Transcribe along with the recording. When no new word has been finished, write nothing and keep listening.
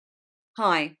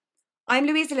Hi, I'm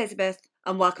Louise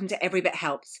and welcome to Every Bit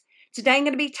Helps. Today I'm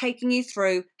going to be taking you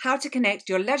through how to connect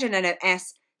your Ledger Nano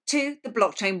S to the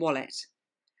blockchain wallet.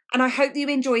 And I hope that you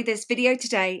enjoyed this video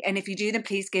today, and if you do then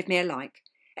please give me a like,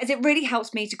 as it really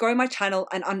helps me to grow my channel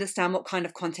and understand what kind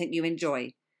of content you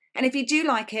enjoy. And if you do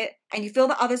like it and you feel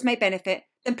that others may benefit,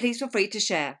 then please feel free to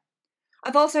share.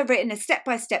 I've also written a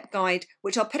step-by-step guide,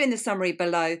 which I'll put in the summary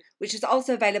below, which is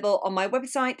also available on my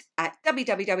website at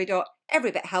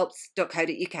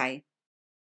www.everybithelps.co.uk.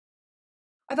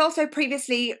 I've also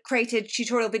previously created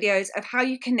tutorial videos of how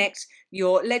you connect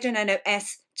your Ledger Nano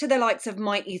S to the likes of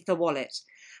My Ether wallet.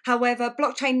 However,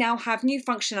 Blockchain now have new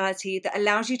functionality that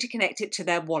allows you to connect it to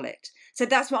their wallet. So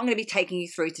that's what I'm going to be taking you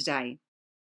through today.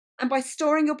 And by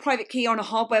storing your private key on a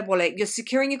hardware wallet, you're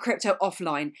securing your crypto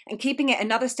offline and keeping it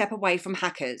another step away from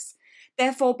hackers.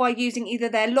 Therefore, by using either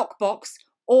their lockbox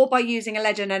or by using a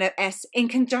Ledger Nano S in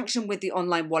conjunction with the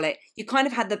online wallet, you kind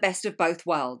of had the best of both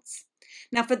worlds.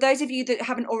 Now, for those of you that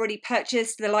haven't already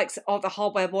purchased the likes of a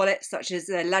hardware wallet, such as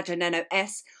the Ledger Nano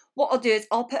S, what I'll do is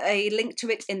I'll put a link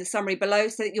to it in the summary below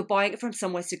so that you're buying it from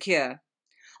somewhere secure.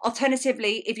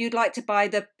 Alternatively, if you'd like to buy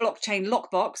the Blockchain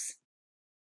Lockbox,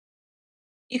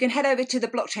 you can head over to the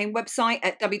blockchain website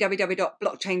at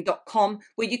www.blockchain.com,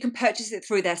 where you can purchase it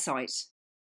through their site.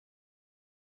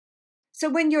 So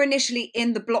when you're initially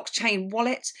in the blockchain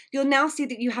wallet, you'll now see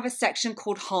that you have a section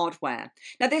called hardware.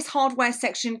 Now this hardware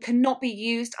section cannot be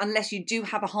used unless you do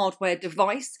have a hardware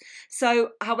device.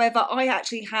 So, however, I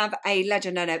actually have a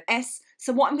Ledger Nano S.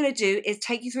 So what I'm going to do is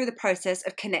take you through the process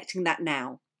of connecting that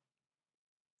now.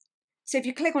 So if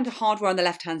you click onto hardware on the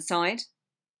left-hand side,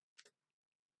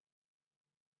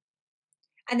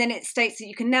 and then it states that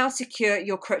you can now secure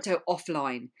your crypto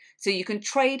offline. So you can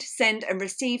trade, send and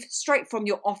receive straight from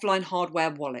your offline hardware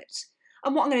wallet.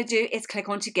 And what I'm going to do is click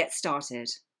on to get started.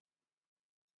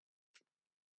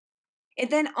 It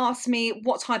then asks me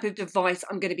what type of device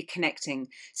I'm going to be connecting.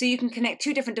 So you can connect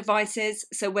two different devices,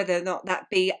 so whether or not that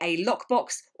be a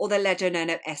lockbox or the Ledger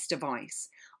Nano S device.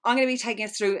 I'm going to be taking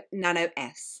us through Nano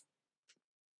S.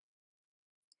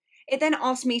 It then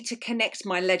asks me to connect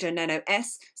my Ledger Nano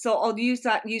S, so I'll use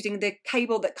that using the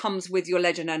cable that comes with your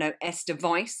Ledger Nano S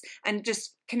device and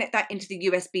just connect that into the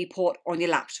USB port on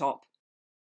your laptop.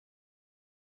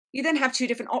 You then have two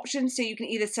different options, so you can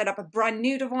either set up a brand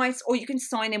new device or you can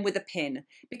sign in with a PIN.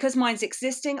 Because mine's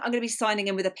existing, I'm going to be signing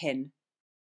in with a PIN.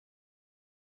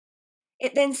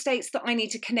 It then states that I need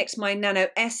to connect my Nano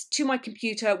S to my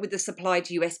computer with the supplied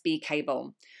USB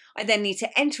cable. I then need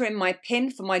to enter in my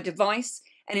PIN for my device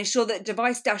and ensure that the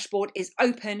device dashboard is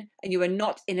open and you are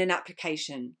not in an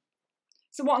application.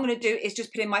 So what I'm going to do is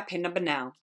just put in my PIN number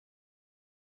now.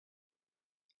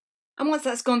 And once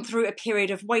that's gone through a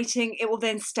period of waiting, it will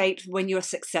then state when you're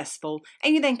successful,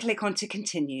 and you then click on to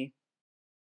continue.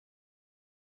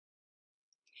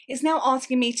 It's now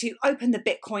asking me to open the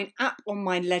Bitcoin app on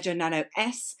my Ledger Nano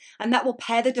S, and that will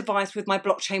pair the device with my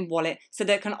blockchain wallet so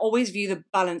that I can always view the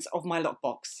balance of my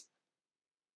lockbox.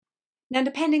 Now,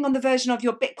 depending on the version of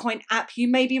your Bitcoin app, you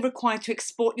may be required to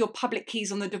export your public keys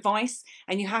on the device,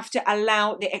 and you have to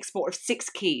allow the export of 6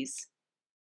 keys.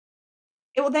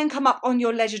 It will then come up on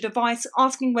your Ledger device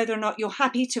asking whether or not you're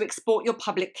happy to export your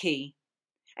public key.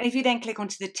 And if you then click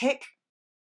onto the tick,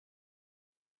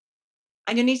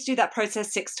 and you'll need to do that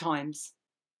process 6 times.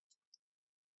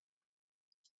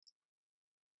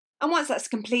 And once that's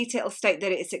complete, it'll state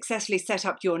that it successfully set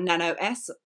up your Nano S,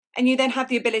 and you then have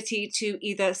the ability to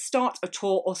either start a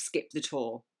tour or skip the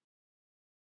tour.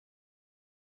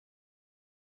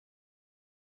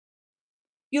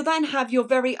 You'll then have your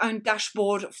very own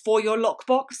dashboard for your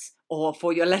lockbox or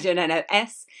for your Ledger Nano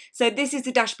S. So this is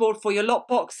the dashboard for your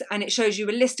lockbox, and it shows you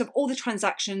a list of all the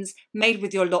transactions made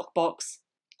with your lockbox.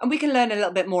 And we can learn a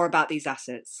little bit more about these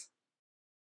assets.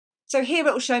 So here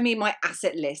it will show me my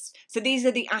asset list. So these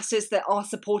are the assets that are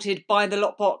supported by the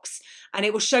lockbox, and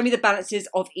it will show me the balances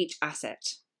of each asset.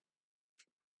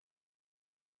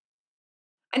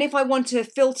 And if I want to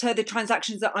filter the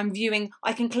transactions that I'm viewing,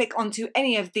 I can click onto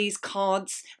any of these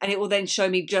cards and it will then show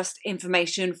me just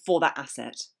information for that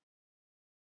asset.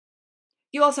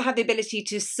 You also have the ability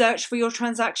to search for your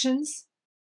transactions.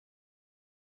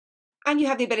 And you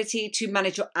have the ability to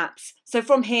manage your apps. So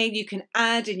from here you can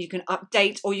add and you can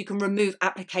update, or you can remove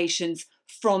applications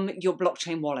from your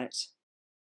blockchain wallet.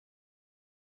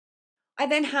 I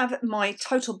then have my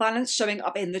total balance showing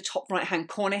up in the top right hand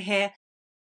corner here.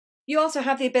 You also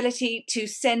have the ability to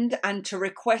send and to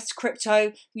request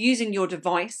crypto using your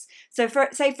device. So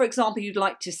say for example you'd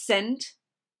like to send.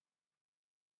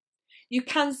 You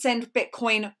can send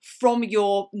Bitcoin from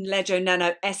your Ledger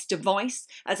Nano S device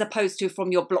as opposed to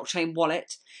from your blockchain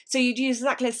wallet. So you'd use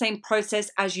exactly the same process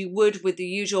as you would with the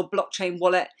usual blockchain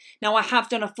wallet. Now I have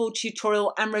done a full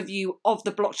tutorial and review of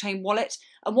the blockchain wallet,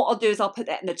 and what I'll do is I'll put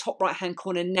that in the top right hand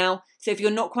corner now. So if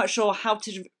you're not quite sure how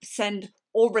to send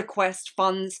or request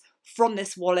funds from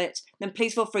this wallet, then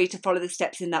please feel free to follow the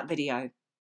steps in that video.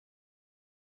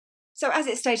 So as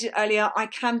it stated earlier, I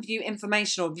can view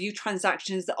information or view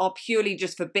transactions that are purely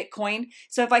just for Bitcoin.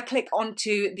 So if I click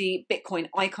onto the Bitcoin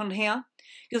icon here,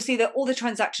 you'll see that all the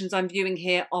transactions I'm viewing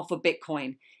here are for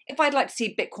Bitcoin. If I'd like to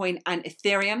see Bitcoin and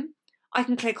Ethereum, I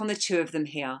can click on the two of them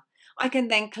here. I can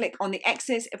then click on the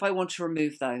X's if I want to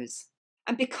remove those.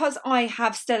 And because I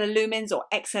have Stellar Lumens or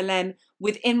XLM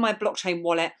within my blockchain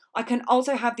wallet, I can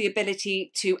also have the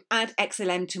ability to add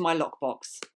XLM to my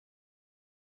lockbox.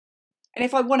 And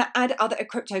if I want to add other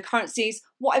cryptocurrencies,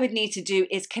 what I would need to do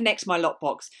is connect my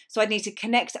lockbox. So I'd need to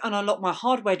connect and unlock my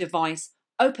hardware device,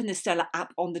 open the Stellar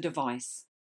app on the device.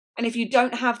 And if you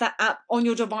don't have that app on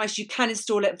your device, you can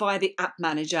install it via the app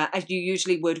manager as you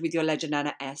usually would with your Ledger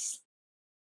Nano S.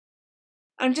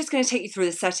 I'm just going to take you through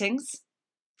the settings.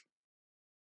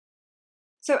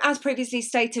 So as previously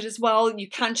stated as well, you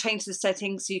can change the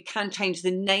settings. So you can change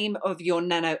the name of your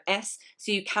Nano S,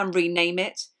 so you can rename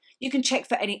it. You can check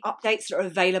for any updates that are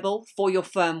available for your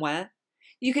firmware.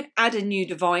 You can add a new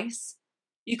device.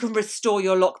 You can restore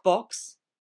your lockbox.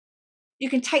 You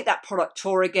can take that product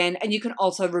tour again, and you can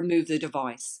also remove the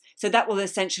device. So that will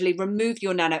essentially remove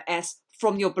your Nano S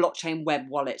from your blockchain web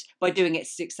wallet by doing it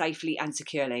safely and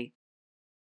securely.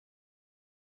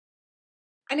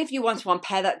 And if you want to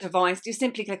unpair that device, you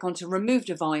simply click onto Remove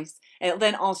Device. It'll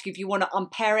then ask you if you want to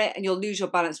unpair it, and you'll lose your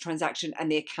balance transaction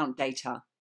and the account data.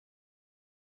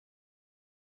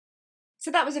 So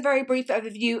that was a very brief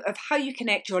overview of how you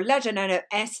connect your Ledger Nano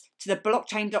S to the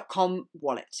blockchain.com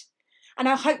wallet. And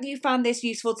I hope that you found this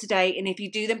useful today, and if you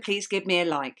do, then please give me a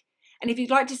like. And if you'd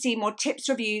like to see more tips,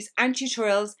 reviews and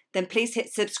tutorials, then please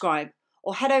hit subscribe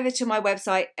or head over to my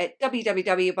website at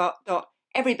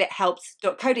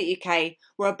www.everybithelps.co.uk,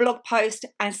 where a blog post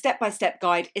and step-by-step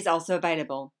guide is also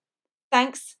available.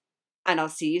 Thanks, and I'll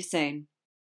see you soon.